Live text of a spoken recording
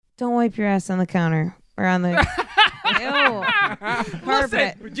Don't wipe your ass on the counter or on the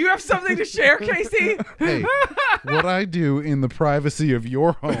carpet. Listen, do you have something to share, Casey? Hey, what I do in the privacy of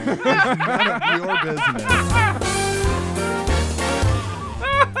your home is none of your business.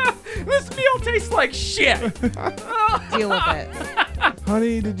 This meal tastes like shit. Deal with it.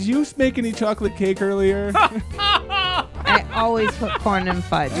 Honey, did you make any chocolate cake earlier? I always put corn and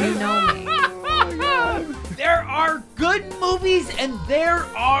fudge. You know me. There are good movies and there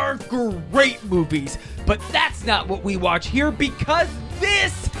are great movies, but that's not what we watch here because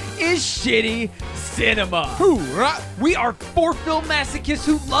this is shitty cinema. Hoorah! We are 4 film masochists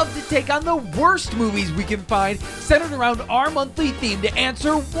who love to take on the worst movies we can find, centered around our monthly theme to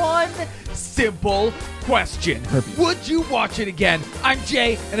answer one simple question. Would you watch it again? I'm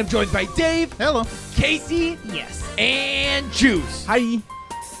Jay, and I'm joined by Dave. Hello. Casey. Yes. And Juice. Hi.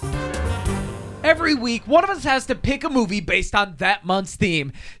 Every week, one of us has to pick a movie based on that month's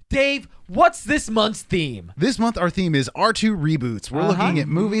theme. Dave, what's this month's theme? This month, our theme is R2-Reboots. We're looking at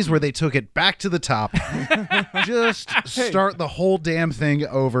movies where they took it back to the top. Just start the whole damn thing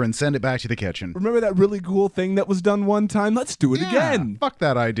over and send it back to the kitchen. Remember that really cool thing that was done one time? Let's do it again. Fuck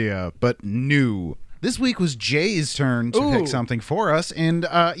that idea, but new. This week was Jay's turn to pick something for us. And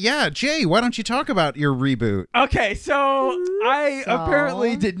Jay, why don't you talk about your reboot? Okay, so I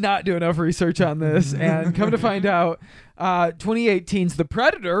apparently did not do enough research on this, and come to find out, 2018's The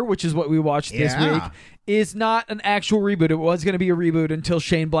Predator, which is what we watched this week, is not an actual reboot. It was going to be a reboot until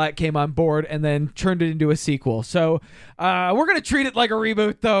Shane Black came on board and then turned it into a sequel. So we're going to treat it like a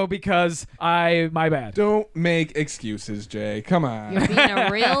reboot, though, because my bad. Don't make excuses, Jay. Come on. You're being a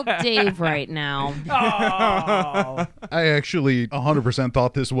real Dave right now. Oh. I actually 100%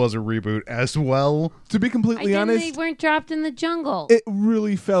 thought this was a reboot as well. To be completely They honest, weren't dropped in the jungle. it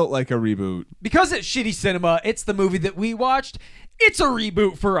really felt like a reboot. Because it's shitty cinema, it's the movie that we watched. It's a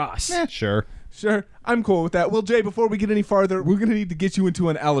reboot for us. Sure. Sure, I'm cool with that. Well, Jay, before we get any farther, we're going to need to get you into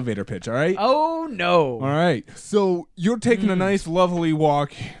an elevator pitch, all right? Oh, no. All right. So you're taking a nice, lovely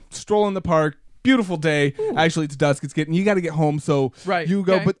walk, stroll in the park. Beautiful day. Ooh. Actually, it's dusk. You got to get home. So you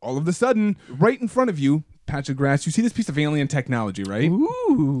go, but all of a sudden, right in front of you, patch of grass, you see this piece of alien technology, right?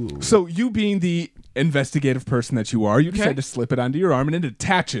 Ooh. So you being the investigative person that you are, you decide to slip it onto your arm and it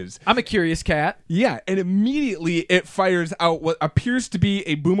attaches. I'm a curious cat. Yeah, and immediately it fires out what appears to be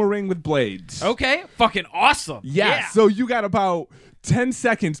a boomerang with blades. Okay, fucking awesome. Yeah. So you got about 10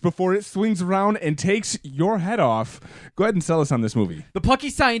 seconds before it swings around and takes your head off. Go ahead and sell us on this movie. The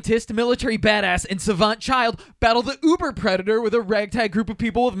plucky scientist, military badass, and savant child battle the uber predator with a ragtag group of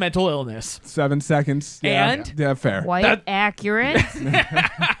people with mental illness. 7 seconds. And? Yeah, fair. Quite accurate.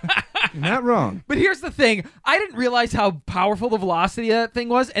 You're not wrong. But here's the thing. I didn't realize how powerful the velocity of that thing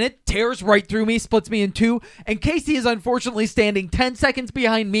was, and it tears right through me, splits me in two, and Casey is unfortunately standing 10 seconds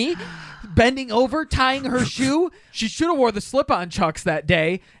behind me, bending over, tying her shoe. She should have wore the slip-on chucks that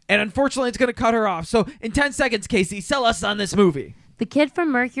day, and unfortunately it's going to cut her off. So in 10 seconds, Casey, sell us on this movie. The kid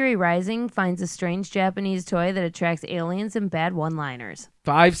from Mercury Rising finds a strange Japanese toy that attracts aliens and bad one-liners.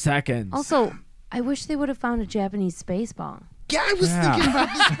 5 seconds. Also, I wish they would have found a Japanese space ball. Yeah, I was thinking about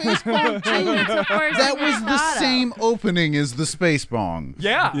the space bong too. That was the same opening as the space bong.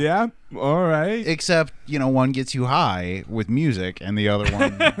 Yeah. Yeah. All right. Except, one gets you high with music and the other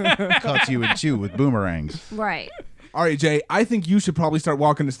one cuts you in two with boomerangs. Right. All right, Jay, I think you should probably start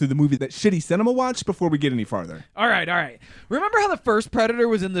walking us through the movie that Shitty Cinema watched before we get any farther. All right. Remember how the first Predator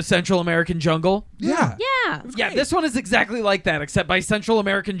was in the Central American jungle? Yeah. Yeah. This one is exactly like that, except by Central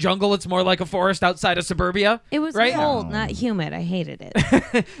American jungle, it's more like a forest outside of suburbia. It was right? cold, not humid. I hated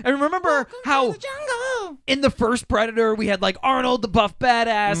it. And remember how in the first Predator, we had like Arnold the buff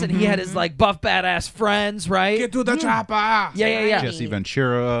badass, and he had his like buff badass friends, right? Get to the chopper. Yeah. Jesse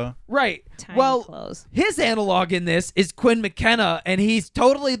Ventura. Right. Tiny clothes. His analog in this is Quinn McKenna, and he's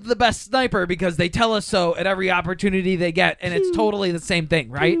totally the best sniper because they tell us so at every opportunity they get, and it's totally the same thing,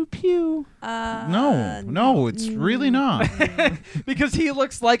 right? Pew, pew. No, it's really not. Because he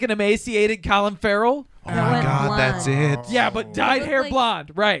looks like an emaciated Colin Farrell. Oh my God, that's it. Yeah, but dyed hair like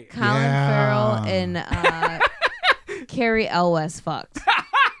blonde, right? Colin Farrell and Carrie Elwes fucked.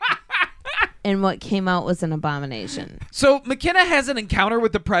 And what came out was an abomination. So McKenna has an encounter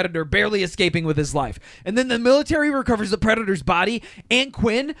with the Predator, barely escaping with his life. And then the military recovers the Predator's body and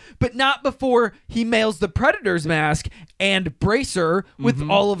Quinn, but not before he mails the Predator's mask and bracer with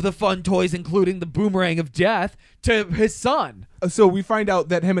all of the fun toys, including the boomerang of death, to his son. So we find out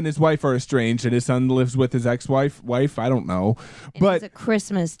that him and his wife are estranged, and his son lives with his ex-wife. I don't know. And he's a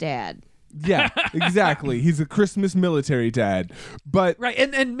Christmas dad. Yeah, exactly. He's a Christmas military dad. But right,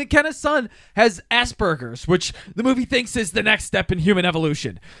 and McKenna's son has Asperger's, which the movie thinks is the next step in human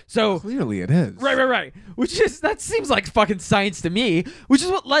evolution. So clearly it is. Right. That seems like fucking science to me, which is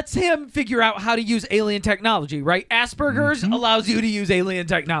what lets him figure out how to use alien technology, right? Asperger's allows you to use alien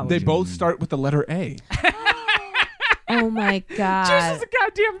technology. They both start with the letter A. Oh my God. Juice is a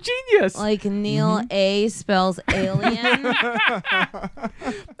goddamn genius. Like Neil A spells alien. All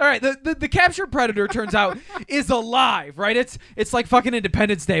right, the captured predator turns out is alive, right? It's like fucking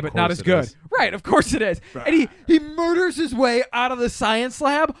Independence Day, but not as good. Is. Right, of course it is. And he murders his way out of the science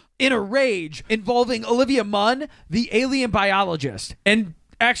lab in a rage involving Olivia Munn, the alien biologist. And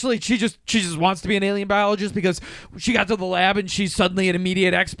actually, she just wants to be an alien biologist because she got to the lab and she's suddenly an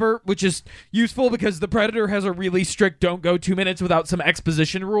immediate expert, which is useful because the Predator has a really strict don't go 2 minutes without some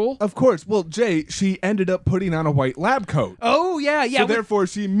exposition rule. Of course. Well, Jay, she ended up putting on a white lab coat. Oh, yeah. So therefore,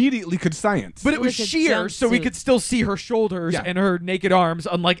 she immediately could science. But it was sheer, so we could still see her shoulders and her naked arms,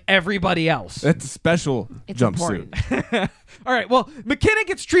 unlike everybody else. That's a special jumpsuit. All right, well, McKenna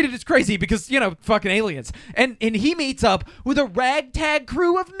gets treated as crazy because, fucking aliens. And he meets up with a ragtag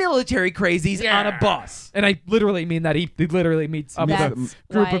crew of military crazies on a bus. And I literally mean that. He literally meets up with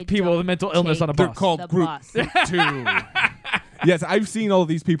a group of people with mental illness on a bus. They're called Group 2. Yes, I've seen all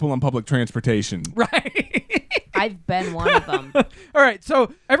these people on public transportation. Right. I've been one of them. All right,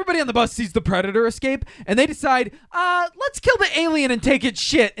 so everybody on the bus sees the Predator escape, and they decide, let's kill the alien and take its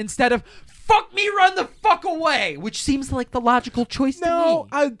shit instead of fuck me, run the fuck away, which seems like the logical choice to me. No,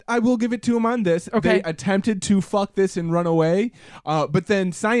 I will give it to him on this. Okay. They attempted to fuck this and run away, but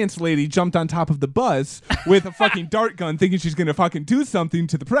then Science Lady jumped on top of the bus with a fucking dart gun thinking she's going to fucking do something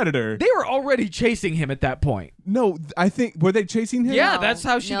to the Predator. They were already chasing him at that point. No, I think, were they chasing him? Yeah, that's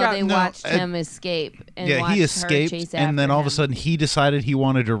how she got... They watched him escape. And watched he escaped, her chase and then all of a him. sudden he decided he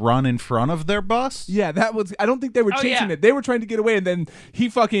wanted to run in front of their bus? Yeah, that was... I don't think they were chasing it. They were trying to get away, and then he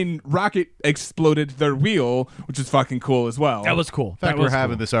fucking rocket exploded their wheel, which is fucking cool as well. That was cool. The fact we're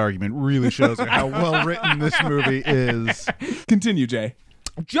having this argument really shows how well written this movie is. Continue, Jay.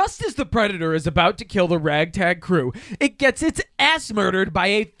 Just as the Predator is about to kill the ragtag crew, it gets its ass murdered by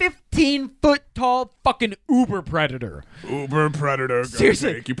a 15-foot-tall fucking Uber Predator. Uber Predator,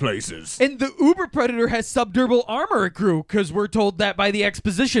 Seriously. take you places. And the Uber Predator has subdermal armor crew, because we're told that by the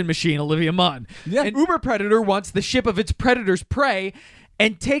exposition machine, Olivia Munn. Yeah. And Uber Predator wants the ship of its predator's prey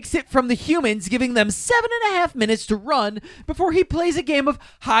and takes it from the humans, giving them 7.5 minutes to run before he plays a game of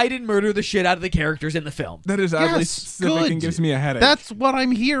hide and murder the shit out of the characters in the film. That is oddly specific good. and gives me a headache. That's what I'm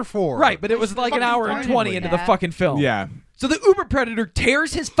here for. Right, but it was like an hour and 20 into the fucking film. Yeah. So the Uber Predator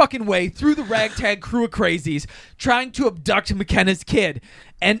tears his fucking way through the ragtag crew of crazies, trying to abduct McKenna's kid,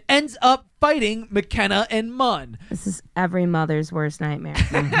 and ends up fighting McKenna and Munn. This is every mother's worst nightmare.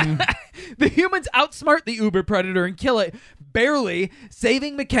 The humans outsmart the Uber Predator and kill it, barely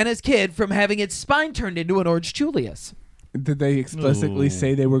saving McKenna's kid from having its spine turned into an Orange Julius. Did they explicitly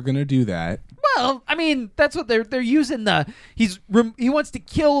say they were going to do that? Well, I mean, that's what they're using he wants to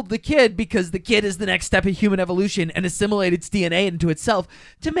kill the kid because the kid is the next step of human evolution and assimilate its DNA into itself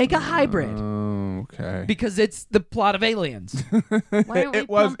to make a hybrid. Okay. Because it's the plot of Aliens. Why aren't we It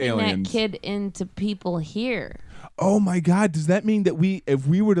was pumping Aliens. that kid into people here? Oh my God, does that mean that if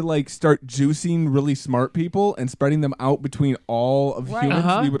we were to like start juicing really smart people and spreading them out between all of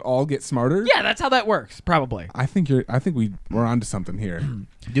humans, we would all get smarter? Yeah, that's how that works, probably. I think we're onto something here.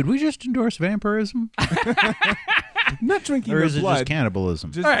 Did we just endorse vampirism? Not drinking Or their is it blood. just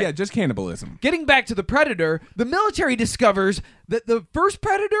cannibalism? Just, All right. Yeah, just cannibalism. Getting back to the Predator, the military discovers that the first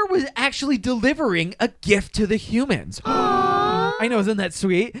Predator was actually delivering a gift to the humans. I know, isn't that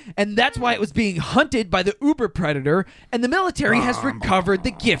sweet? And that's why it was being hunted by the Uber Predator, and the military has recovered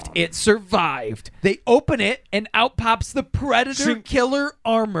the gift. It survived. They open it, and out pops the Predator killer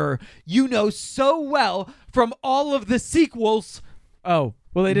armor you know so well from all of the sequels. Oh,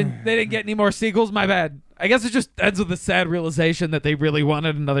 well, they didn't get any more sequels? My bad. I guess it just ends with the sad realization that they really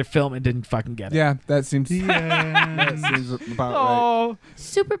wanted another film and didn't fucking get it. Yeah, that seems that seems about right.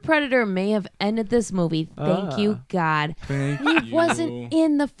 Super Predator may have ended this movie. Thank you, God. Thank He you. wasn't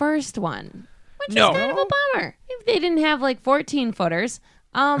in the first one, which No. is kind of a bummer. If they didn't have like 14-footers.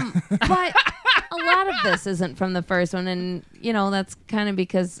 But a lot of this isn't from the first one, and that's kind of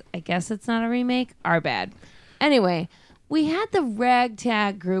because I guess it's not a remake. Our bad. Anyway, We had the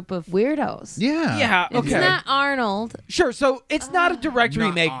ragtag group of weirdos. Yeah. Yeah, okay. It's not Arnold. Sure, so it's not a direct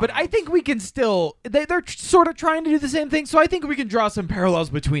remake, but I think we can still... They're sort of trying to do the same thing, so I think we can draw some parallels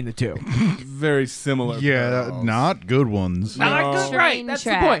between the two. Very similar. Yeah, parallels. not good ones. Not good, right, Train that's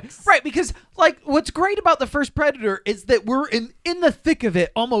tracks. the point. Right, because, like, what's great about the first Predator is that we're in the thick of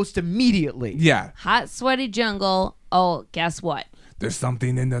it almost immediately. Yeah. Hot, sweaty jungle. Oh, guess what? There's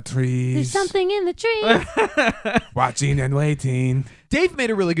something in the trees. There's something in the tree. Watching and waiting. Dave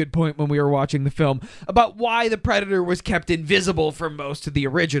made a really good point when we were watching the film about why the Predator was kept invisible for most of the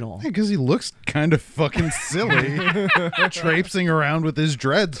original. Because he looks kind of fucking silly, traipsing around with his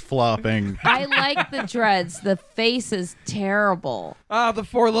dreads flopping. I like the dreads. The face is terrible. The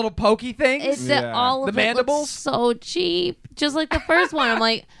four little pokey things. It's all of The it mandibles? looks so cheap. Just like the first one. I'm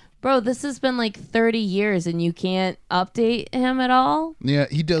like, bro, this has been like 30 years and you can't update him at all? Yeah,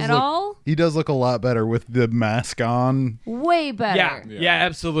 he does At look. all? He does look a lot better with the mask on. Way better. Yeah,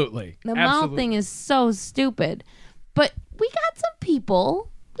 absolutely. The absolutely. mouth thing is so stupid. But we got some people.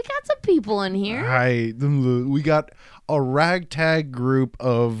 We got some people in here. We got a ragtag group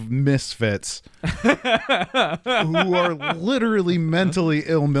of misfits who are literally mentally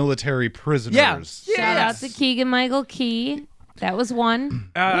ill military prisoners. Yeah. Shout out to Keegan-Michael Key. That was one.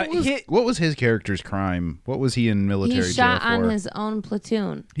 What was his character's crime? What was he in military He shot jail for? on his own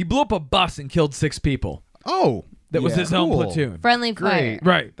platoon. He blew up a bus and killed 6 people. Oh, That was his own cool. platoon. Friendly fire. Great.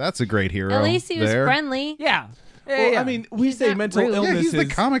 Right. That's a great hero. At least he was there. friendly. Yeah. Well, I mean, we say not mental rude. Yeah, illnesses. he's the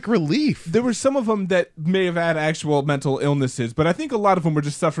comic relief. There were some of them that may have had actual mental illnesses, but I think a lot of them were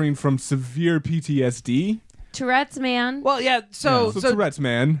just suffering from severe PTSD. Tourette's man. Well, yeah. So Tourette's,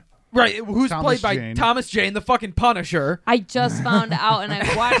 man. right. Who's Thomas played by Jane. Thomas Jane, the fucking Punisher, I just found out, and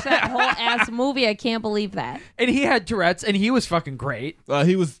I watched that whole ass movie. I can't believe that. and he had Tourette's, and he was fucking great.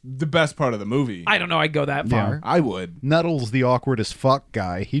 He was the best part of the movie. I don't know. I'd go that far. I would. Nuttles, the awkward as fuck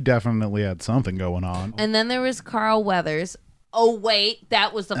guy, he definitely had something going on. And then there was Carl Weathers. Oh wait,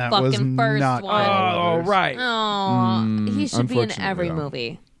 that was the That was fucking first not one. Carl Oh, Weathers. right. Oh, he should be in unfortunately, every though.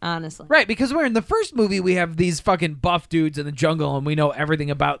 movie. Honestly, Right, because we're in the first movie, we have these fucking buff dudes in the jungle, and we know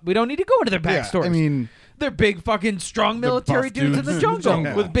everything about. We don't need to go into their Yeah, backstories. I mean, they're big fucking strong military buff dudes in the dudes. jungle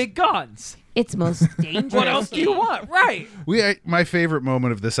Yeah. with big guns. it's most dangerous. What else do you want? Right. my favorite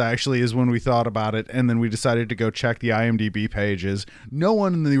moment of this actually is when we thought about it and then we decided to go check the IMDb pages. No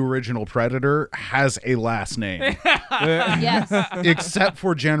one in the original Predator has a last name Yes. except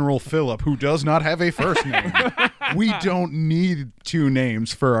for General Phillip, who does not have a first name. We don't need 2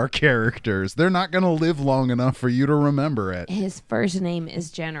 names for our characters. They're not going to live long enough for you to remember it. His first name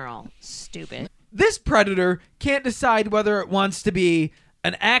is General. Stupid. This Predator can't decide whether it wants to be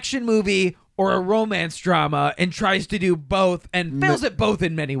an action movie or a romance drama and tries to do both and fails at both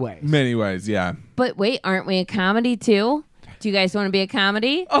in many ways. Many ways, yeah. But wait, aren't we a comedy too? Do you guys want to be a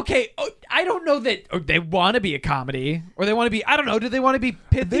comedy? Okay, I don't know that they want to be a comedy or they want to be, I don't know, do they want to be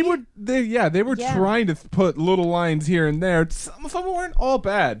pithy? They were Yeah. trying to put little lines here and there. Some of them weren't all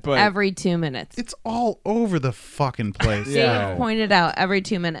bad, but Every 2 minutes. It's all over the fucking place. Yeah. Dave pointed out every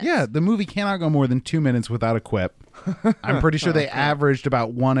 2 minutes. Yeah, the movie cannot go more than 2 minutes without a quip. I'm pretty sure they averaged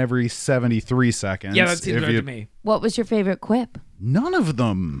about one every 73 seconds. Yeah, that seems if right you- to me. What was your favorite quip? None of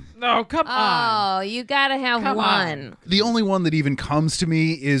them. No, come on. Oh, you gotta have Come one. The only one that even comes to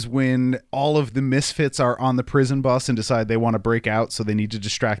me is when all of the misfits are on the prison bus and decide they want to break out, so they need to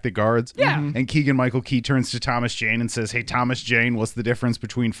distract the guards. Yeah. And Keegan-Michael Key turns to Thomas Jane and says, "Hey, Thomas Jane, what's the difference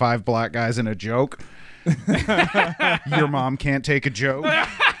between 5 black guys and a joke?" Your mom can't take a joke.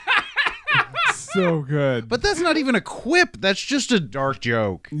 so good. But that's not even a quip. That's just a dark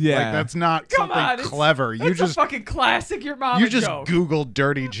joke. Yeah. Like, that's not Come something on, it's- clever. You That's just a fucking classic your mama you just joke. Googled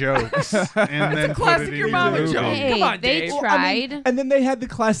dirty jokes and then put classic it in your your mama movie. joke. Hey, Come on, they Dave. tried. And then they had the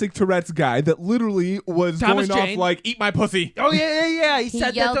classic Tourette's guy that literally was Thomas going Jane. off like, "Eat my pussy." Oh, yeah. He said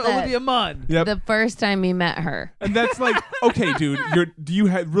that yelled to that. Olivia Munn. Yep. The first time he met her. And that's like, okay, dude, do you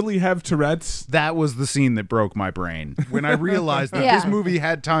really have Tourette's? That was the scene that broke my brain when I realized that Yeah. this movie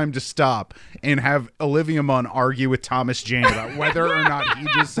had time to stop and have Olivia Munn argue with Thomas Jane about whether or not he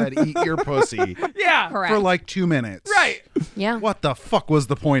just said "eat your pussy" Yeah. Correct. for like 2 minutes. Right. Yeah. What the fuck was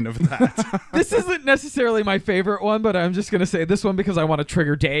the point of that? This isn't necessarily my favorite one, but I'm just going to say this one because I want to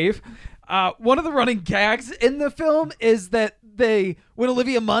trigger Dave. One of the running gags in the film is that when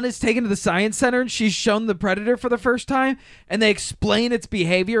Olivia Munn is taken to the science center and she's shown the Predator for the first time, and they explain its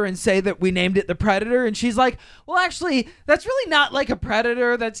behavior and say that we named it the Predator, and she's like, well, actually, that's really not like a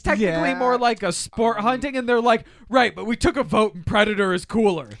predator. That's technically Yeah. more like a sport hunting. And they're like, right, but we took a vote and Predator is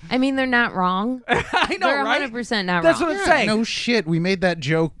cooler. I mean, they're not wrong. I know, They're right? 100% not That's wrong. what I'm saying. No shit. We made that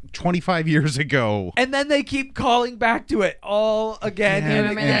joke 25 years ago. And then they keep calling back to it all again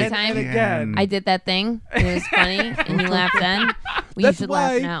and again and again. I did that thing. And it was funny, and you laughed then. Well, you should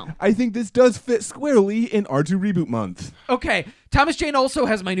laugh now. I think this does fit squarely in R2-Reboot month. Okay. Thomas Jane also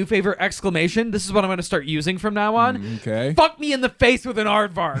has my new favorite exclamation. This is what I'm going to start using from now on. Okay. Fuck me in the face with an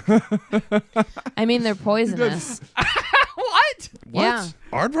aardvark. I mean, they're poisonous. What? Yeah.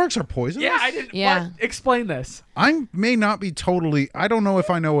 Aardvarks are poisonous? Yeah, I didn't. Yeah. What? Explain this. I may not be totally... I don't know if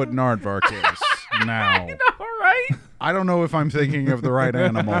I know what an aardvark is now. I know, right? I don't know if I'm thinking of the right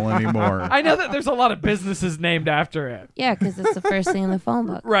animal anymore. I know that there's a lot of businesses named after it. Yeah, because it's the first thing in the phone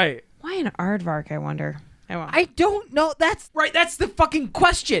book. Right. Why an aardvark, I wonder? I don't know. That's right. That's the fucking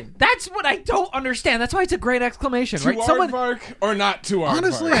question. That's what I don't understand. That's why it's a great exclamation, right? Aardvark or not to aardvark?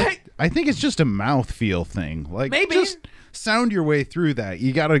 Honestly, I think it's just a mouthfeel thing. Like, maybe. Just sound your way through that.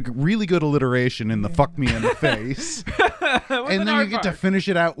 You got a really good alliteration in the fuck me in the face. And then you get to finish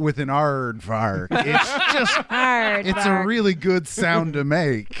it out with an aardvark. It's just it's a really good sound to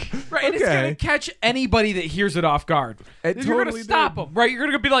make. Right, and it's going to catch anybody that hears it off guard. You're going to stop them, right? You're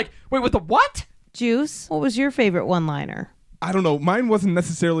going to be like, wait, what the what? Juice, what was your favorite one-liner? I don't know. Mine wasn't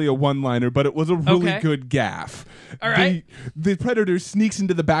necessarily a one-liner, but it was a really good gaffe. All right. The Predator sneaks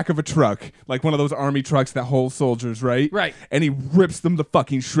into the back of a truck, like one of those army trucks that hold soldiers, right? Right. And he rips them to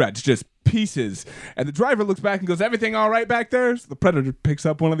fucking shreds, just pieces. And the driver looks back and goes, "Everything all right back there?" So the Predator picks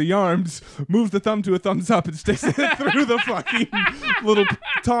up one of the arms, moves the thumb to a thumbs up, and sticks it through the fucking little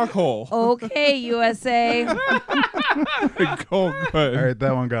talk hole. Okay, USA. Go good. All right,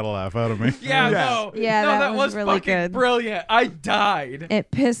 that one got a laugh out of me. Yeah, that was really fucking good. Brilliant. I died.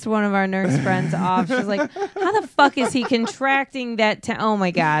 It pissed one of our nurse friends off. She's like, how the fuck is he contracting that? Oh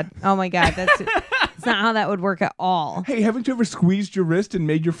my God. That's not how that would work at all. Hey, haven't you ever squeezed your wrist and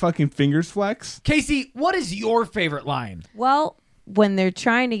made your fucking fingers flex? Casey, what is your favorite line? Well, when they're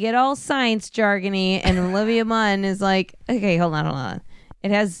trying to get all science jargony and Olivia Munn is like, okay, hold on.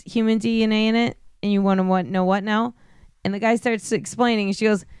 It has human DNA in it, and you want to know what now? And the guy starts explaining, and she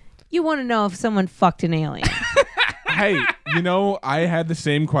goes, you want to know if someone fucked an alien. Hey, I had the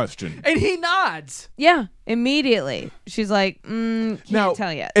same question. And he nods. Yeah, immediately. She's like, can't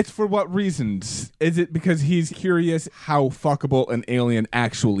tell yet. It's for what reasons? Is it because he's curious how fuckable an alien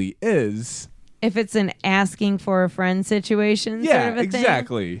actually is? If it's an asking for a friend situation yeah, sort of a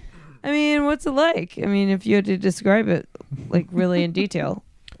exactly. thing. I mean, what's it like? I mean, if you had to describe it like really in detail,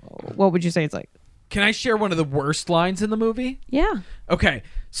 what would you say it's like? Can I share one of the worst lines in the movie? Yeah. Okay,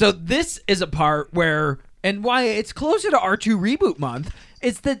 so this is a part where, and why it's closer to R2-Reboot month,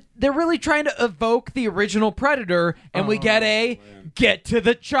 it's that they're really trying to evoke the original Predator, and we get get to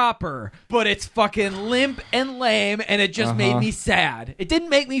the chopper. But it's fucking limp and lame, and it just made me sad. It didn't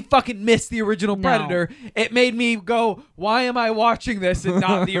make me fucking miss the original Predator. It made me go, why am I watching this and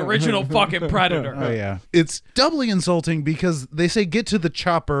not the original fucking Predator? Oh, yeah. It's doubly insulting because they say get to the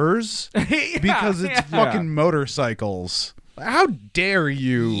choppers because it's fucking motorcycles. How dare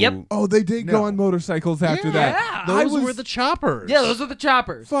you? Yep. Oh, they did go on motorcycles after that. Those were the choppers. Yeah, those are the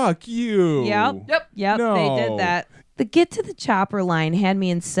choppers. Fuck you. Yep. No. They did that. The get to the chopper line had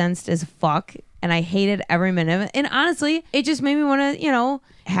me incensed as fuck, and I hated every minute of it. And honestly, it just made me want to,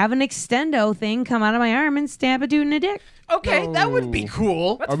 have an extendo thing come out of my arm and stab a dude in the dick. Okay, that would be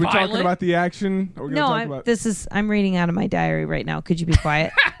cool. That's Are we violent. talking about the action? I'm reading out of my diary right now. Could you be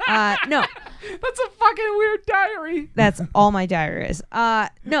quiet? No. That's a fucking weird diary. That's all my diary is. No,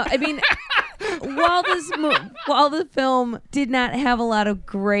 I mean, while the film did not have a lot of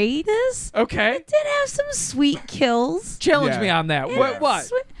greatness, okay, it did have some sweet kills. Challenge me on that.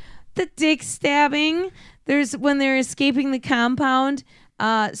 What? The dick stabbing. There's when they're escaping the compound.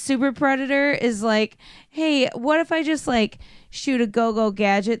 Super Predator is like, hey, what if I just shoot a go-go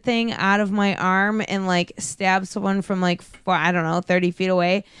gadget thing out of my arm and stab someone from 30 feet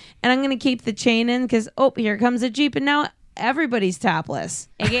away, and I'm gonna keep the chain in because here comes a Jeep and now everybody's topless.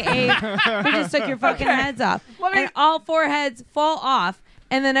 AKA, we just took your fucking heads off, and all 4 heads fall off,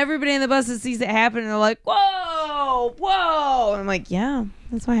 and then everybody in the bus sees it happen and they're like, whoa, and I'm like, yeah.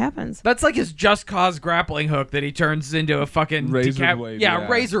 That's what happens. That's like his Just Cause grappling hook that he turns into a fucking razor blade.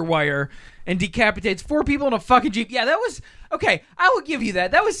 Razor wire and decapitates 4 people in a fucking Jeep. Yeah, that was okay. I will give you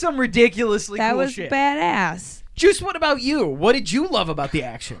that. That was some ridiculously cool shit. That was badass. Juice, what about you? What did you love about the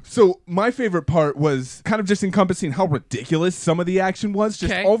action? So my favorite part was kind of just encompassing how ridiculous some of the action was.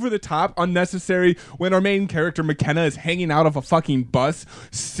 Just over the top, unnecessary. When our main character, McKenna, is hanging out of a fucking bus,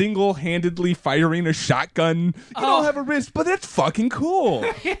 single-handedly firing a shotgun. You don't have a wrist, but it's fucking cool.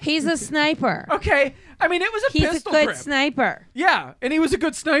 He's a sniper. Okay. I mean, it was a pistol grip. He's a good sniper. Yeah, and he was a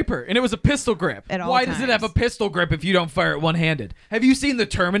good sniper, and it was a pistol grip. Why does it have a pistol grip if you don't fire it one-handed? Have you seen The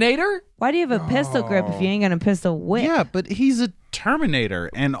Terminator? Why do you have a pistol grip if you ain't got a pistol whip? Yeah, but he's a Terminator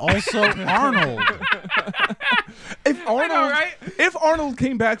and also Arnold. If Arnold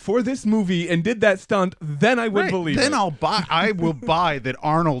came back for this movie and did that stunt, then I would believe it. Then I will buy that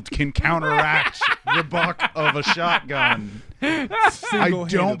Arnold can counteract the buck of a shotgun. I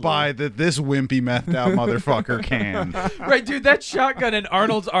don't buy that this wimpy methed out motherfucker can. Right, dude, that shotgun in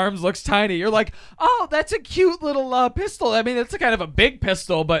Arnold's arms looks tiny. You're like, oh, that's a cute little pistol. I mean, it's a kind of a big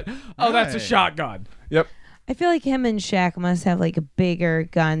pistol, but that's a shotgun. Yep. I feel like him and Shaq must have like bigger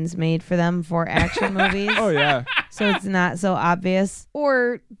guns made for them for action movies. Oh, yeah. So it's not so obvious.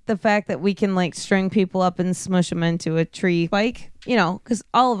 Or the fact that we can like string people up and smush them into a tree spike, you know, because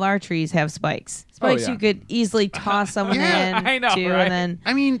all of our trees have spikes. Spikes you could easily toss someone in I know, to right? and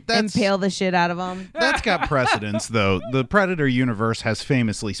then that's impale the shit out of them. That's got precedence, though. The Predator universe has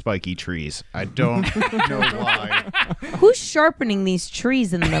famously spiky trees. I don't know why. Who's sharpening these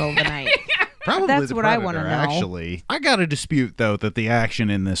trees in the middle of the night? Probably That's the what Predator, I want to know. Actually, I got to dispute though that the action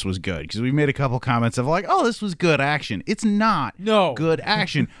in this was good because we made a couple comments of like, "Oh, this was good action." It's not good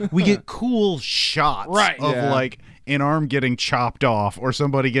action. We get cool shots of like an arm getting chopped off or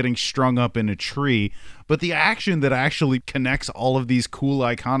somebody getting strung up in a tree, but the action that actually connects all of these cool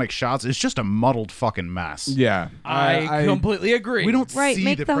iconic shots is just a muddled fucking mess. Yeah, I completely agree. We don't see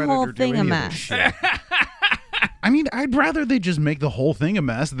make the the Predator whole do thing a any of mess. this shit. I mean, I'd rather they just make the whole thing a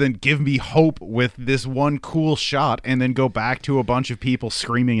mess than give me hope with this one cool shot and then go back to a bunch of people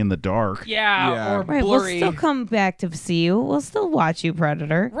screaming in the dark. Yeah. Or Right, blurry. we'll still come back to see you. We'll still watch you,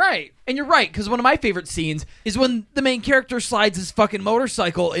 Predator. Right. And you're right, because one of my favorite scenes is when the main character slides his fucking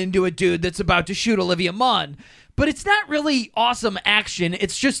motorcycle into a dude that's about to shoot Olivia Munn. But it's not really awesome action.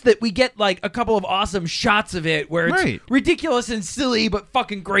 It's just that we get like a couple of awesome shots of it where it's ridiculous and silly, but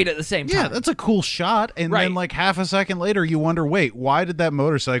fucking great at the same time. Yeah, that's a cool shot. And then like half a second later, you wonder, wait, why did that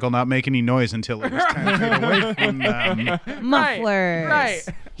motorcycle not make any noise until it was 10 feet away from them? Mufflers. Right.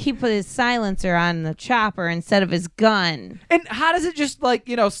 He put his silencer on the chopper instead of his gun. And how does it just like,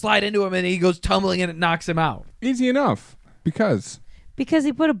 slide into him and he goes tumbling and it knocks him out? Easy enough. Because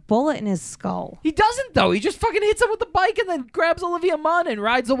he put a bullet in his skull. He doesn't, though. He just fucking hits him with the bike and then grabs Olivia Munn and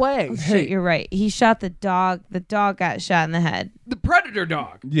rides away. Oh, shit, you're right. He shot the dog. The dog got shot in the head. The Predator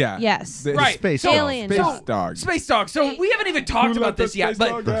dog. Yeah. Yes. The space alien dog. Space dog. So we haven't even talked about this yet,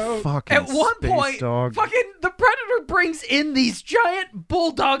 but at one point, fucking the Predator brings in these giant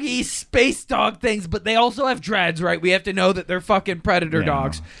bulldoggy space dog things, but they also have dreads, right? We have to know that they're fucking Predator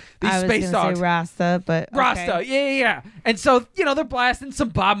dogs. These I was space dogs. Say Rasta, but okay. Rasta, yeah. And so, they're blasting some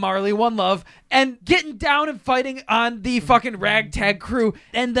Bob Marley, One Love, and getting down and fighting on the fucking ragtag crew.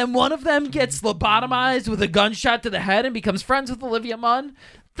 And then one of them gets lobotomized with a gunshot to the head and becomes friends with Olivia Munn.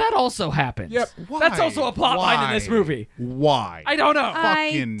 That also happens. Yep. Why? That's also a plot line in this movie. Why? I don't know.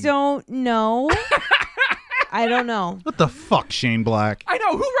 I don't know. I don't know. What the fuck, Shane Black? I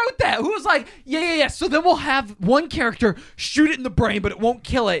know. Who wrote that? Who was like, yeah. So then we'll have one character shoot it in the brain, but it won't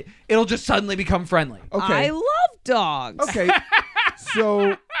kill it. It'll just suddenly become friendly. Okay. I love dogs. Okay.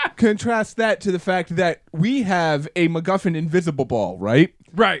 So contrast that to the fact that we have a MacGuffin invisible ball, right?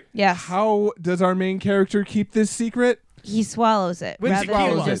 Right. Yes. How does our main character keep this secret? He swallows it When he rather than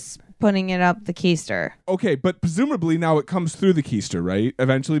swallows just putting it up the keister. Okay, but presumably now it comes through the keister, right?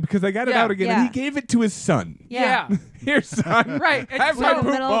 Eventually, because I got it out again, and he gave it to his son. Yeah. Here, son. Right. And Have so- my In the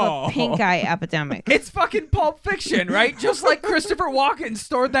poop middle ball. of a pink eye epidemic. It's fucking Pulp Fiction, right? Just like Christopher Walken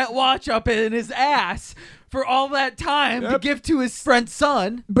stored that watch up in his ass for all that time to give to his friend's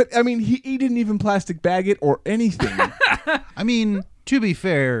son. But, I mean, he didn't even plastic bag it or anything. I mean, to be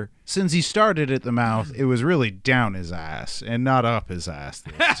fair, since he started at the mouth, it was really down his ass and not up his ass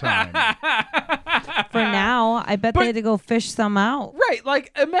this time. For now, I bet they had to go fish some out. Right,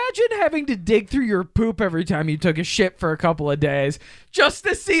 like imagine having to dig through your poop every time you took a shit for a couple of days just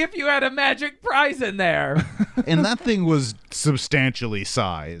to see if you had a magic prize in there. And that thing was substantially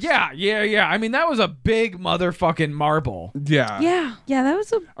sized. Yeah. I mean, that was a big motherfucking marble. Yeah. Yeah, that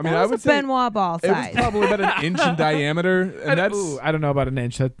was a I would say Benoit ball It was size. probably about an inch in diameter, and that's... I don't know about an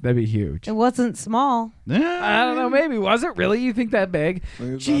inch. That'd be huge. It wasn't small. I don't know. Maybe was it really? You think that big?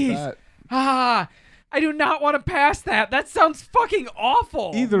 It's Jeez. about that. I do not want to pass that. That sounds fucking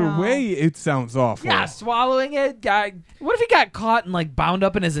awful. Either way, it sounds awful. Yeah, swallowing it. What if he got caught and like bound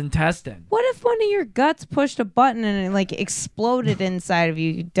up in his intestine? What if one of your guts pushed a button and it like exploded inside of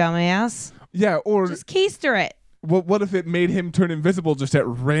you dumbass? Yeah, or just keister it. What if it made him turn invisible just at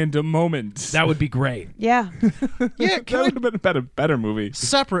random moments? That would be great. Yeah. Yeah, that would have been a better movie.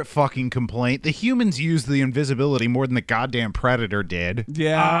 Separate fucking complaint. The humans used the invisibility more than the goddamn Predator did.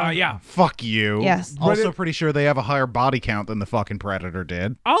 Yeah. Yeah. Fuck you. Yes. Also pretty sure they have a higher body count than the fucking Predator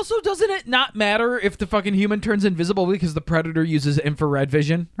did. Also, doesn't it not matter if the fucking human turns invisible because the Predator uses infrared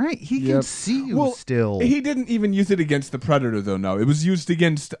vision? Right. He can see you still. He didn't even use it against the Predator, though, no. It was used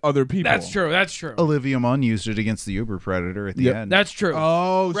against other people. That's true. Olivia Munn used it against the Uber Predator at the end. That's true.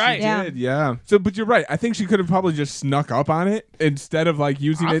 Oh, right. She did, yeah. So, but you're right. I think she could have probably just snuck up on it instead of like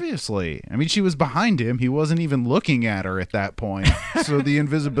using it. Obviously. I mean, she was behind him. He wasn't even looking at her at that point. So the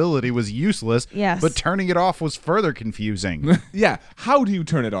invisibility was useless. Yes. But turning it off was further confusing. Yeah. How do you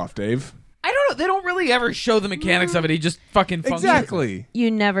turn it off, Dave? I don't know. They don't really ever show the mechanics of it. He just fucking functions. Exactly.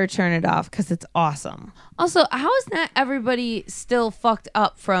 You never turn it off because it's awesome. Also, how is not everybody still fucked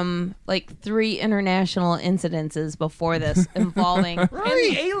up from like 3 international incidences before this involving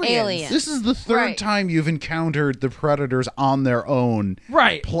aliens? This is the third time you've encountered the Predators on their own.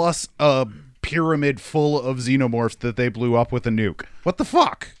 Right. Plus a pyramid full of xenomorphs that they blew up with a nuke. What the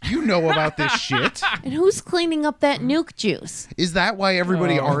fuck? You know about this shit. And who's cleaning up that nuke juice? Is that why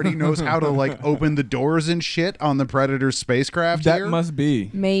everybody already knows how to like open the doors and shit on the Predator spacecraft That here? must be.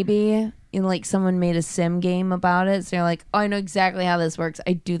 Maybe like someone made a sim game about it. So you're like, oh, I know exactly how this works.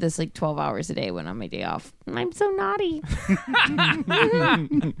 I do this like 12 hours a day when on my day off. I'm so naughty.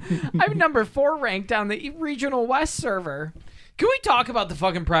 I'm number 4 ranked on the regional West server. Can we talk about the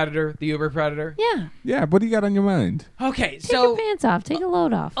fucking Predator, the Uber Predator? Yeah. Yeah, what do you got on your mind? Okay, Take so your pants off. Take a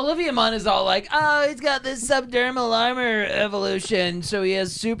load off. Olivia Munn is all like, oh, he's got this subdermal armor evolution, so he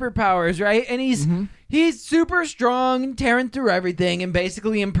has superpowers, right? And he's super strong and tearing through everything and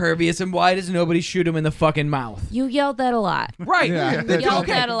basically impervious, and why does nobody shoot him in the fucking mouth? You yelled that a lot. Right. Yeah. You yelled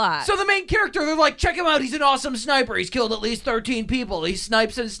that a lot. So the main character, they're like, check him out, he's an awesome sniper. He's killed at least 13 people. He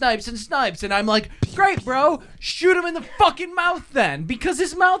snipes and snipes and snipes. And I'm like, great, bro. Shoot him in the fucking mouth then, because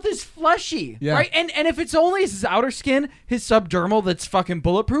his mouth is fleshy. Yeah. Right? And if it's only his outer skin, his subdermal that's fucking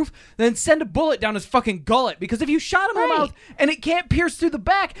bulletproof, then send a bullet down his fucking gullet, because if you shot him in the mouth and it can't pierce through the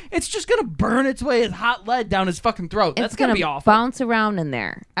back, it's just going to burn its way as hot lead down his fucking throat. That's going to be awful. Bounce around in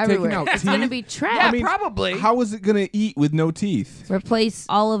there everywhere. out It's teeth? going to be trapped. Yeah, I mean, probably. How is it going to eat with no teeth? Replace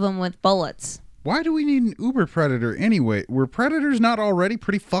all of them with bullets. Why do we need an Uber Predator anyway? Were Predators not already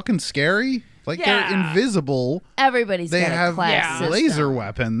pretty fucking scary? Like, they're invisible. Everybody's They got a have class system. laser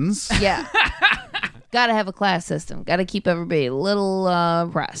weapons. Yeah. Gotta have a class system. Gotta keep everybody a little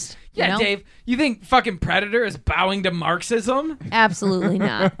impressed. Yeah, you know? Dave, you think fucking Predator is bowing to Marxism? Absolutely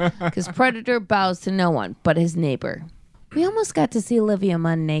not. Because Predator bows to no one but his neighbor. We almost got to see Olivia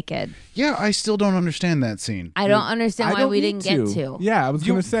Munn naked. Yeah, I still don't understand that scene. I don't understand why don't we need didn't get to. Yeah, I was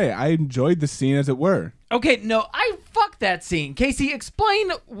going to say, I enjoyed the scene as it were. Okay, no, I fucked that scene. Casey,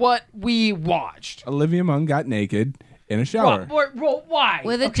 explain what we watched. Olivia Munn got naked in a shower. Why?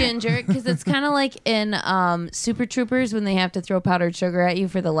 With a ginger, because it's kind of like in Super Troopers when they have to throw powdered sugar at you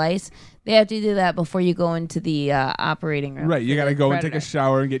for the lice. They have to do that before you go into the operating room. Right, you got to go and take a Predator.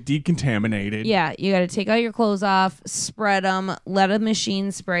 shower and get decontaminated. Yeah, you got to take all your clothes off, spread them, let a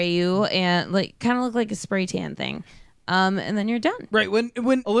machine spray you, and like kind of look like a spray tan thing. And then you're done. Right, when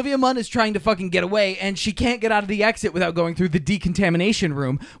Olivia Munn is trying to fucking get away and she can't get out of the exit without going through the decontamination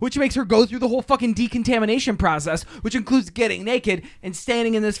room, which makes her go through the whole fucking decontamination process, which includes getting naked and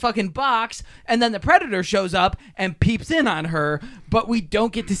standing in this fucking box, and then the Predator shows up and peeps in on her, but we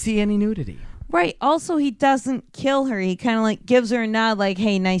don't get to see any nudity. Right. Also, he doesn't kill her. He kind of like gives her a nod like,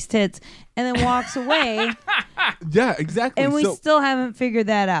 hey, nice tits, and then walks away. Yeah, exactly. And we still haven't figured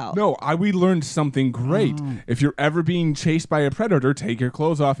that out. No, we learned something great. If you're ever being chased by a predator, take your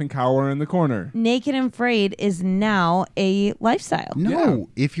clothes off and cower in the corner. Naked and afraid is now a lifestyle. No,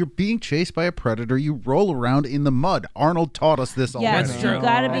 if you're being chased by a predator, you roll around in the mud. Arnold taught us this already. Yes, That's true. you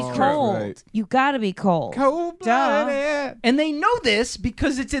gotta be That's cold. right. You gotta be cold. Cold-blooded. And they know this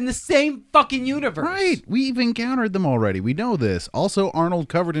because it's in the same fucking universe. Right. We've encountered them already. We know this. Also, Arnold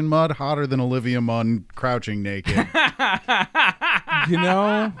covered in mud, hotter than Olivia Munn crouching naked. You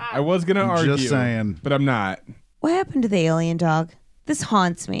know, I was going to argue. Just saying. But I'm not. What happened to the alien dog? This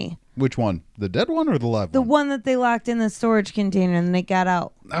haunts me. Which one? The dead one or the live The one? one that they locked in the storage container and they got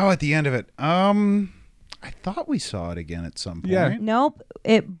out. Oh, at the end of it. I thought we saw it again at some point. Yeah. Nope.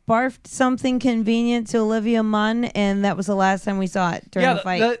 It barfed something convenient to Olivia Munn, and that was the last time we saw it during the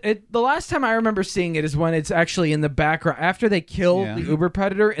fight. The last time I remember seeing it is when it's actually in the background. After they kill the Uber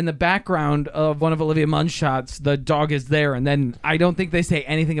Predator, in the background of one of Olivia Munn's shots, the dog is there, and then I don't think they say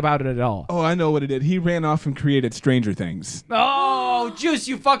anything about it at all. Oh, I know what it did. He ran off and created Stranger Things. Oh, Juice,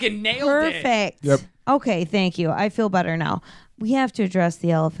 you fucking nailed it. Perfect. Yep. Okay, thank you. I feel better now. We have to address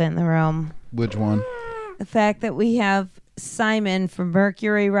the elephant in the room. Which one? The fact that we have Simon from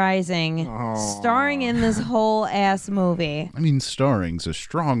Mercury Rising starring in this whole ass movie. I mean, starring's a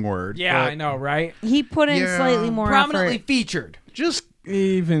strong word. Yeah, I know, right? He put in slightly more prominently effort. featured. Just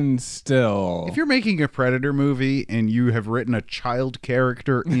even still, if you're making a Predator movie and you have written a child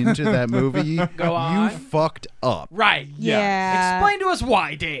character into that movie, you fucked up. Right. Yeah. Explain to us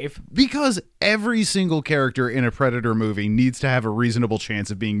why, Dave. Because every single character in a Predator movie needs to have a reasonable chance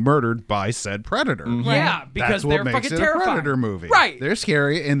of being murdered by said Predator. Yeah, because That's what they're makes fucking it terrifying. a Predator movie. Right. They're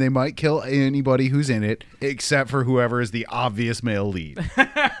scary, and they might kill anybody who's in it, except for whoever is the obvious male lead.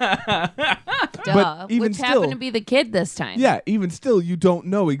 Duh, even which still- happened to be the kid this time. yeah, even still, you don't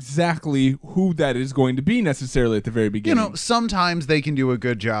know exactly who that is going to be necessarily at the very You beginning. know, sometimes they can do a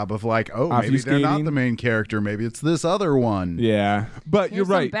good job of like, oh, maybe they're not Obfuscating. the main character. Maybe it's this other one. Yeah, but Here's you're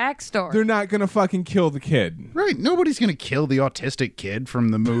right. some backstory. They're not gonna fucking kill the kid. Right. Nobody's going to kill the autistic kid from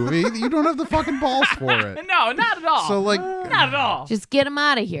the movie. You don't have the fucking balls for it. No, not at all. So, like, not at all. Just get him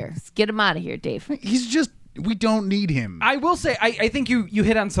out of here. Just get him out of here, Dave. he's just, we don't need him. I will say, I think you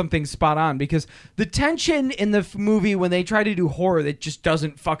hit on something spot on, because the tension in the movie when they try to do horror, that just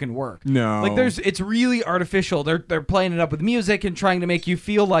doesn't fucking work. No. Like it's really artificial. They're playing it up with music and trying to make you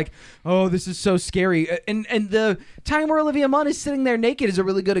feel like, oh, this is so scary. And the time where Olivia Munn is sitting there naked is a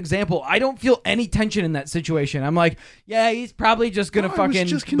really good example. I don't feel any tension in that situation. I'm like, yeah, he's probably just gonna I was fucking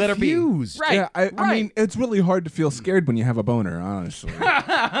just let her be. confused. Right. Yeah, I mean, it's really hard to feel scared when you have a boner, honestly.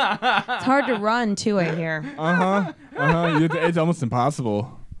 It's hard to run, too, I hear. It's almost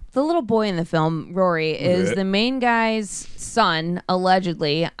impossible. The little boy in the film, Rory, is the main guy's son,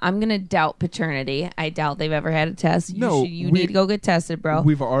 allegedly. I'm going to doubt paternity. I doubt they've ever had a test. You need to go get tested, bro.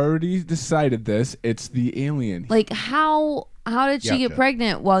 We've already decided this. It's the alien. Like, how did she get Gotcha.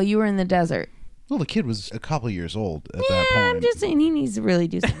 pregnant while you were in the desert? Well, the kid was a couple years old at that Yeah, point. I'm just saying he needs to really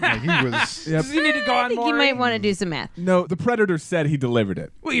do some math. Like, he was. Yep. Does he need to go I on think more? you might want to do some math. No, the Predator said he delivered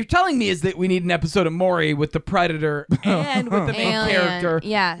it. What you're telling me is that we need an episode of Maury with the Predator and with the main Alien, character.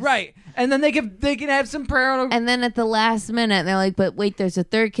 yes. Right. And then they can have some prayer. And then at the last minute, they're like, but wait, there's a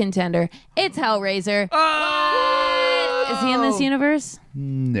third contender. It's Hellraiser. Oh! Is he in this universe?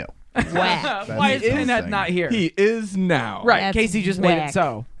 No. Whack. Why is That's Pinhead insane. not here? He is now. Right. That's Casey just made it whack.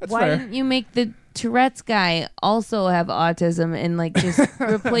 so. That's Why fair. didn't you make the Tourette's guy also have autism and like just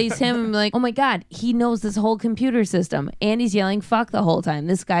replace him and be like, oh my God, he knows this whole computer system and he's yelling fuck the whole time.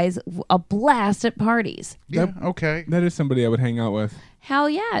 This guy's a blast at parties. Yeah, okay. That is somebody I would hang out with. Hell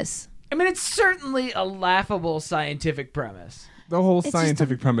yes. I mean, it's certainly a laughable scientific premise. The whole just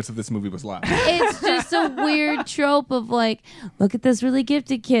scientific premise of this movie was loud. It's just a weird trope of like, look at this really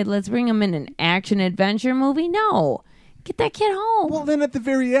gifted kid. Let's bring him in an action adventure movie. No. Get that kid home. Well, then at the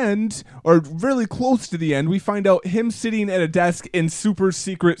very end, or really close to the end, we find out him sitting at a desk in super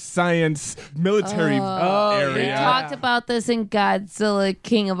secret science military area. We talked about this in Godzilla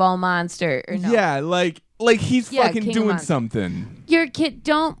King of All Monsters. No. Yeah, like he's Yeah, fucking King doing Monster. something. Your kid,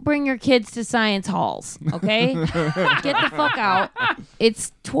 don't bring your kids to science halls, okay? Get the fuck out.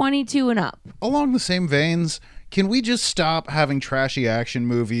 It's 22 and up. Along the same veins, can we just stop having trashy action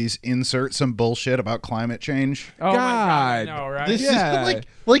movies insert some bullshit about climate change? Oh God. my God. No, right? This Yeah. is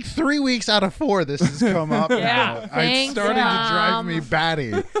like 3 weeks out of 4 this has come up Yeah. now. It's Thanks, starting to drive Mom. me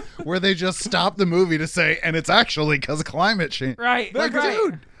batty where they just stop the movie to say, and it's actually because of climate change. Right. Like, right.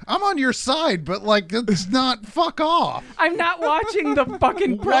 dude, I'm on your side, but like, it's not, fuck off. I'm not watching the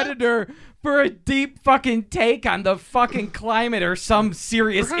fucking Predator for a deep fucking take on the fucking climate or some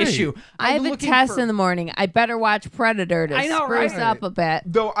serious Right. issue. I I'm have a looking test for- in the morning. I better watch Predator to I know, spruce right? up a bit.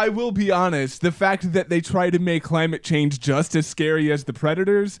 Though I will be honest, the fact that they try to make climate change just as scary as the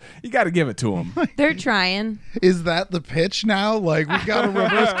Predators, you got to give it to them. They're trying. Is that the pitch now? Like, we got to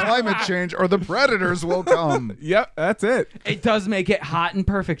reverse climate change or the predators will come. Yep, that's it. It does make it hot and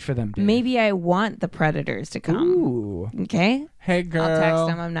perfect for them. Dave. Maybe I want the Predators to come. Ooh. Okay? Hey girl, I'll text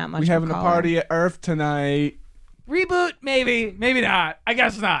them. I'm not much we of a having a caller. party at Earth tonight. Reboot? Maybe. Maybe not. I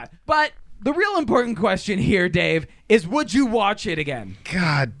guess not. But the real important question here, Dave, is would you watch it again?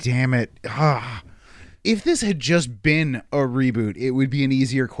 God damn it. Ah. If this had just been a reboot, it would be an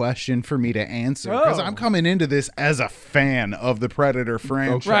easier question for me to answer because I'm coming into this as a fan of the Predator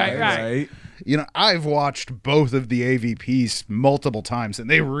franchise. Right. You know, I've watched both of the AVPs multiple times, and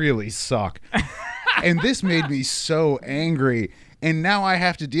they really suck. And this made me so angry. And now I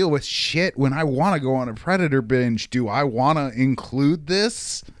have to deal with shit when I want to go on a Predator binge. Do I want to include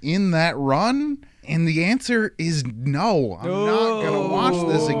this in that run? And the answer is no. I'm not going to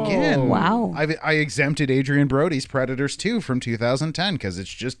watch this again. Wow. I exempted Adrian Brody's Predators 2 from 2010 because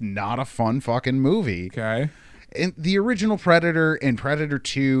it's just not a fun fucking movie. Okay. And the original Predator and Predator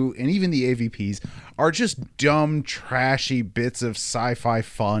 2 and even the AVPs are just dumb, trashy bits of sci-fi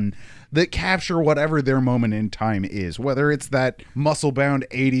fun that capture whatever their moment in time is, whether it's that muscle-bound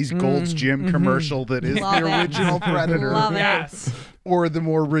 80s Gold's Gym commercial that is the original Predator. Love it. Yes. Or the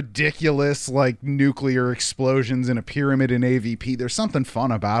more ridiculous, like, nuclear explosions in a pyramid in AVP. There's something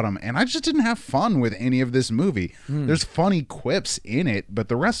fun about them. And I just didn't have fun with any of this movie. There's funny quips in it, but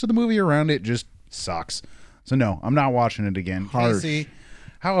the rest of the movie around it just sucks. So, no, I'm not watching it again. Harsh. Casey,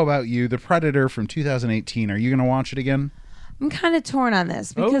 how about you? The Predator from 2018. Are you going to watch it again? I'm kind of torn on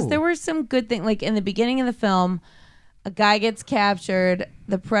this because there were some good things. Like in the beginning of the film, a guy gets captured.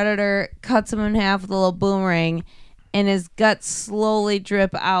 The Predator cuts him in half with a little boomerang, and his guts slowly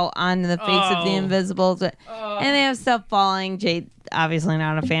drip out onto the face of the Invisibles. And they have stuff falling. Jade, obviously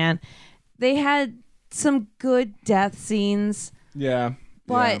not a fan. They had some good death scenes. Yeah.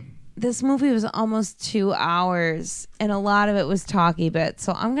 But this movie was almost 2 hours, and a lot of it was talky bits.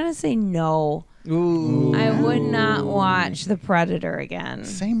 So I'm going to say no. Ooh. I would not watch The Predator again.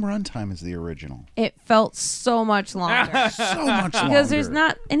 Same runtime as the original. It felt so much longer. So much longer. Because there's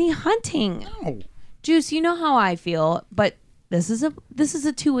not any hunting. No. Juice, you know how I feel, but this is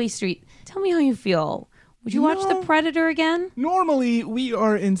a two-way street. Tell me how you feel. Would you watch The Predator again? Normally, we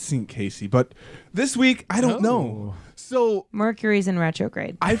are in sync, Casey, but this week, I don't know. So Mercury's in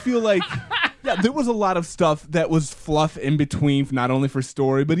retrograde. I feel like there was a lot of stuff that was fluff in between, not only for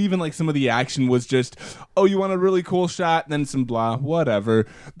story, but even like some of the action was just, oh, you want a really cool shot, and then some blah, whatever.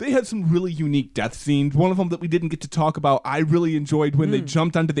 They had some really unique death scenes. One of them that we didn't get to talk about, I really enjoyed when they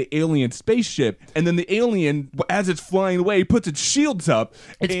jumped onto the alien spaceship, and then the alien, as it's flying away, puts its shields up.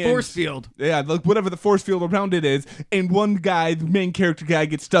 It's force field. Yeah, like whatever the force field around it is, and one guy, the main character guy,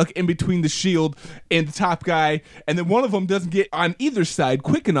 gets stuck in between the shield and the top guy, and then one of them doesn't get on either side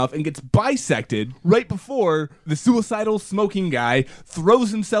quick enough and gets bisected right before the suicidal smoking guy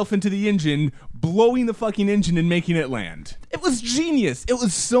throws himself into the engine, blowing the fucking engine and making it land. It was genius. It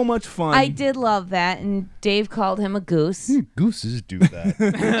was so much fun. I did love that, and Dave called him a goose. Gooses do that.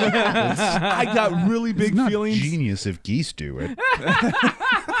 I got really big It's not feelings. genius if geese do it.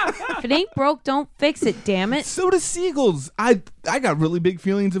 If it ain't broke, don't fix it, damn it. So do seagulls. I got really big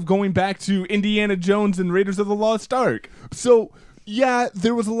feelings of going back to Indiana Jones and Raiders of the Lost Ark. So yeah,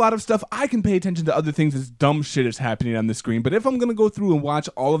 there was a lot of stuff. I can pay attention to other things as dumb shit is happening on the screen, but if I'm going to go through and watch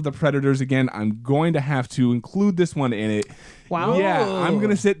all of the Predators again, I'm going to have to include this one in it. Wow. Yeah, I'm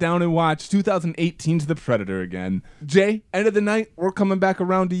going to sit down and watch 2018's The Predator again. Jay, end of the night, we're coming back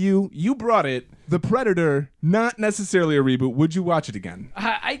around to you. You brought it. The Predator, not necessarily a reboot. Would you watch it again?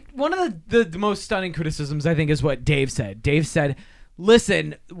 One of the most stunning criticisms, I think, is what Dave said. Dave said,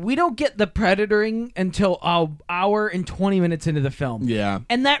 listen, we don't get the Predatoring until an hour and 20 minutes into the film. Yeah.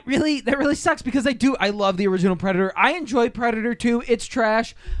 And that really sucks because I love the original Predator. I enjoy Predator 2. It's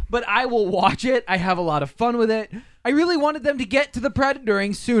trash, but I will watch it. I have a lot of fun with it. I really wanted them to get to the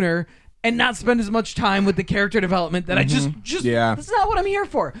Predatoring sooner and not spend as much time with the character development that I just that's not what I'm here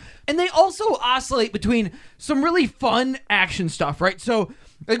for. And they also oscillate between some really fun action stuff, right? So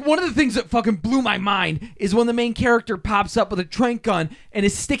like one of the things that fucking blew my mind is when the main character pops up with a trank gun and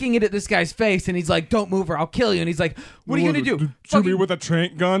is sticking it at this guy's face, and he's like, "Don't move or I'll kill you." And he's like, "What are you gonna do? Shoot me with a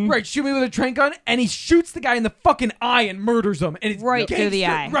trank gun?" Right, shoot me with a trank gun, and he shoots the guy in the fucking eye and murders him. And it's Right through the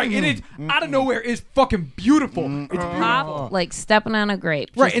eye. Right, and it's out of nowhere is fucking beautiful. It's beautiful. Pop like stepping on a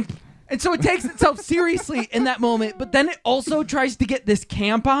grape. Right, and so it takes itself seriously in that moment, but then it also tries to get this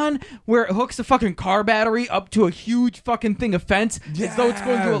camp on where it hooks a fucking car battery up to a huge fucking thing of fence as though it's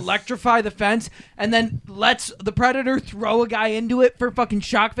going to electrify the fence, and then lets the Predator throw a guy into it for fucking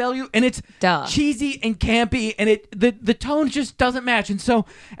shock value, and it's cheesy and campy, and the tone just doesn't match. And so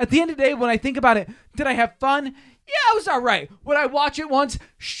at the end of the day, when I think about it, did I have fun? Yeah, it was all right. Would I watch it once?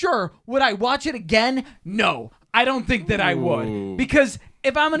 Sure. Would I watch it again? No. I don't think that I would, because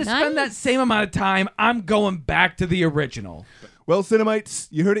if I'm going to spend that same amount of time, I'm going back to the original. Well, Cinemites,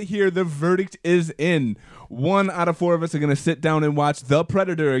 you heard it here. The verdict is in. 1 out of 4 of us are going to sit down and watch The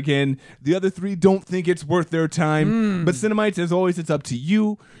Predator again. The other 3 don't think it's worth their time. But Cinemites, as always, it's up to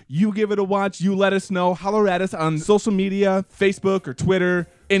you. You give it a watch. You let us know. Holler at us on social media, Facebook or Twitter,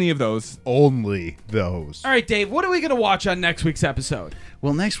 any of those. Only those. All right, Dave, what are we going to watch on next week's episode?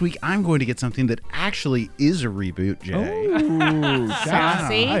 Well, next week, I'm going to get something that actually is a reboot, Jay. Ooh,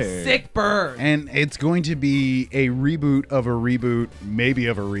 Sassy. Sick bird. And it's going to be a reboot of a reboot, maybe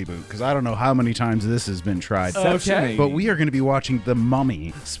of a reboot, because I don't know how many times this has been tried. Okay. But we are going to be watching The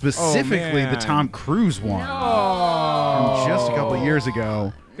Mummy, specifically the Tom Cruise one from just a couple of years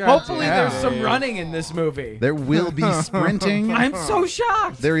ago. Hopefully there's some running in this movie. There will be sprinting. I'm so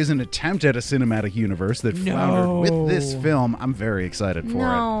shocked. There is an attempt at a cinematic universe that floundered with this film. I'm very excited for it.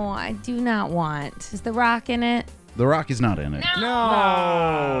 No, I do not want. Is The Rock in it? The Rock is not in it.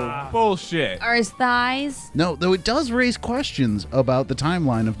 No. Bullshit. Or his thighs? No, though it does raise questions about the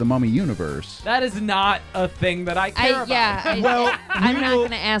timeline of the Mummy universe. That is not a thing that I care about. Yeah. I'm not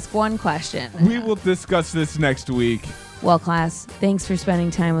going to ask one question. We will discuss this next week. Well, class, thanks for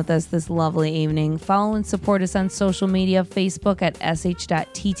spending time with us this lovely evening. Follow and support us on social media, Facebook at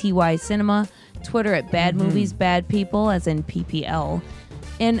sh.ttycinema, Twitter at Bad Movies Bad People, as in PPL.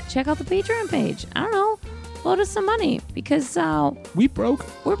 And check out the Patreon page. I don't know, load us some money because we're broke,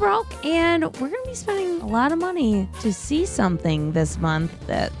 and we're going to be spending a lot of money to see something this month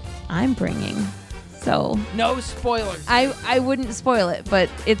that I'm bringing. So no spoilers. I wouldn't spoil it, but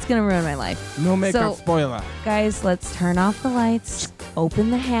it's going to ruin my life. No makeup spoiler. Guys, let's turn off the lights, open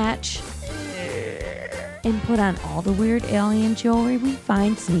the hatch, and put on all the weird alien jewelry we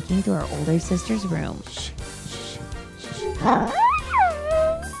find sneaking through our older sister's room.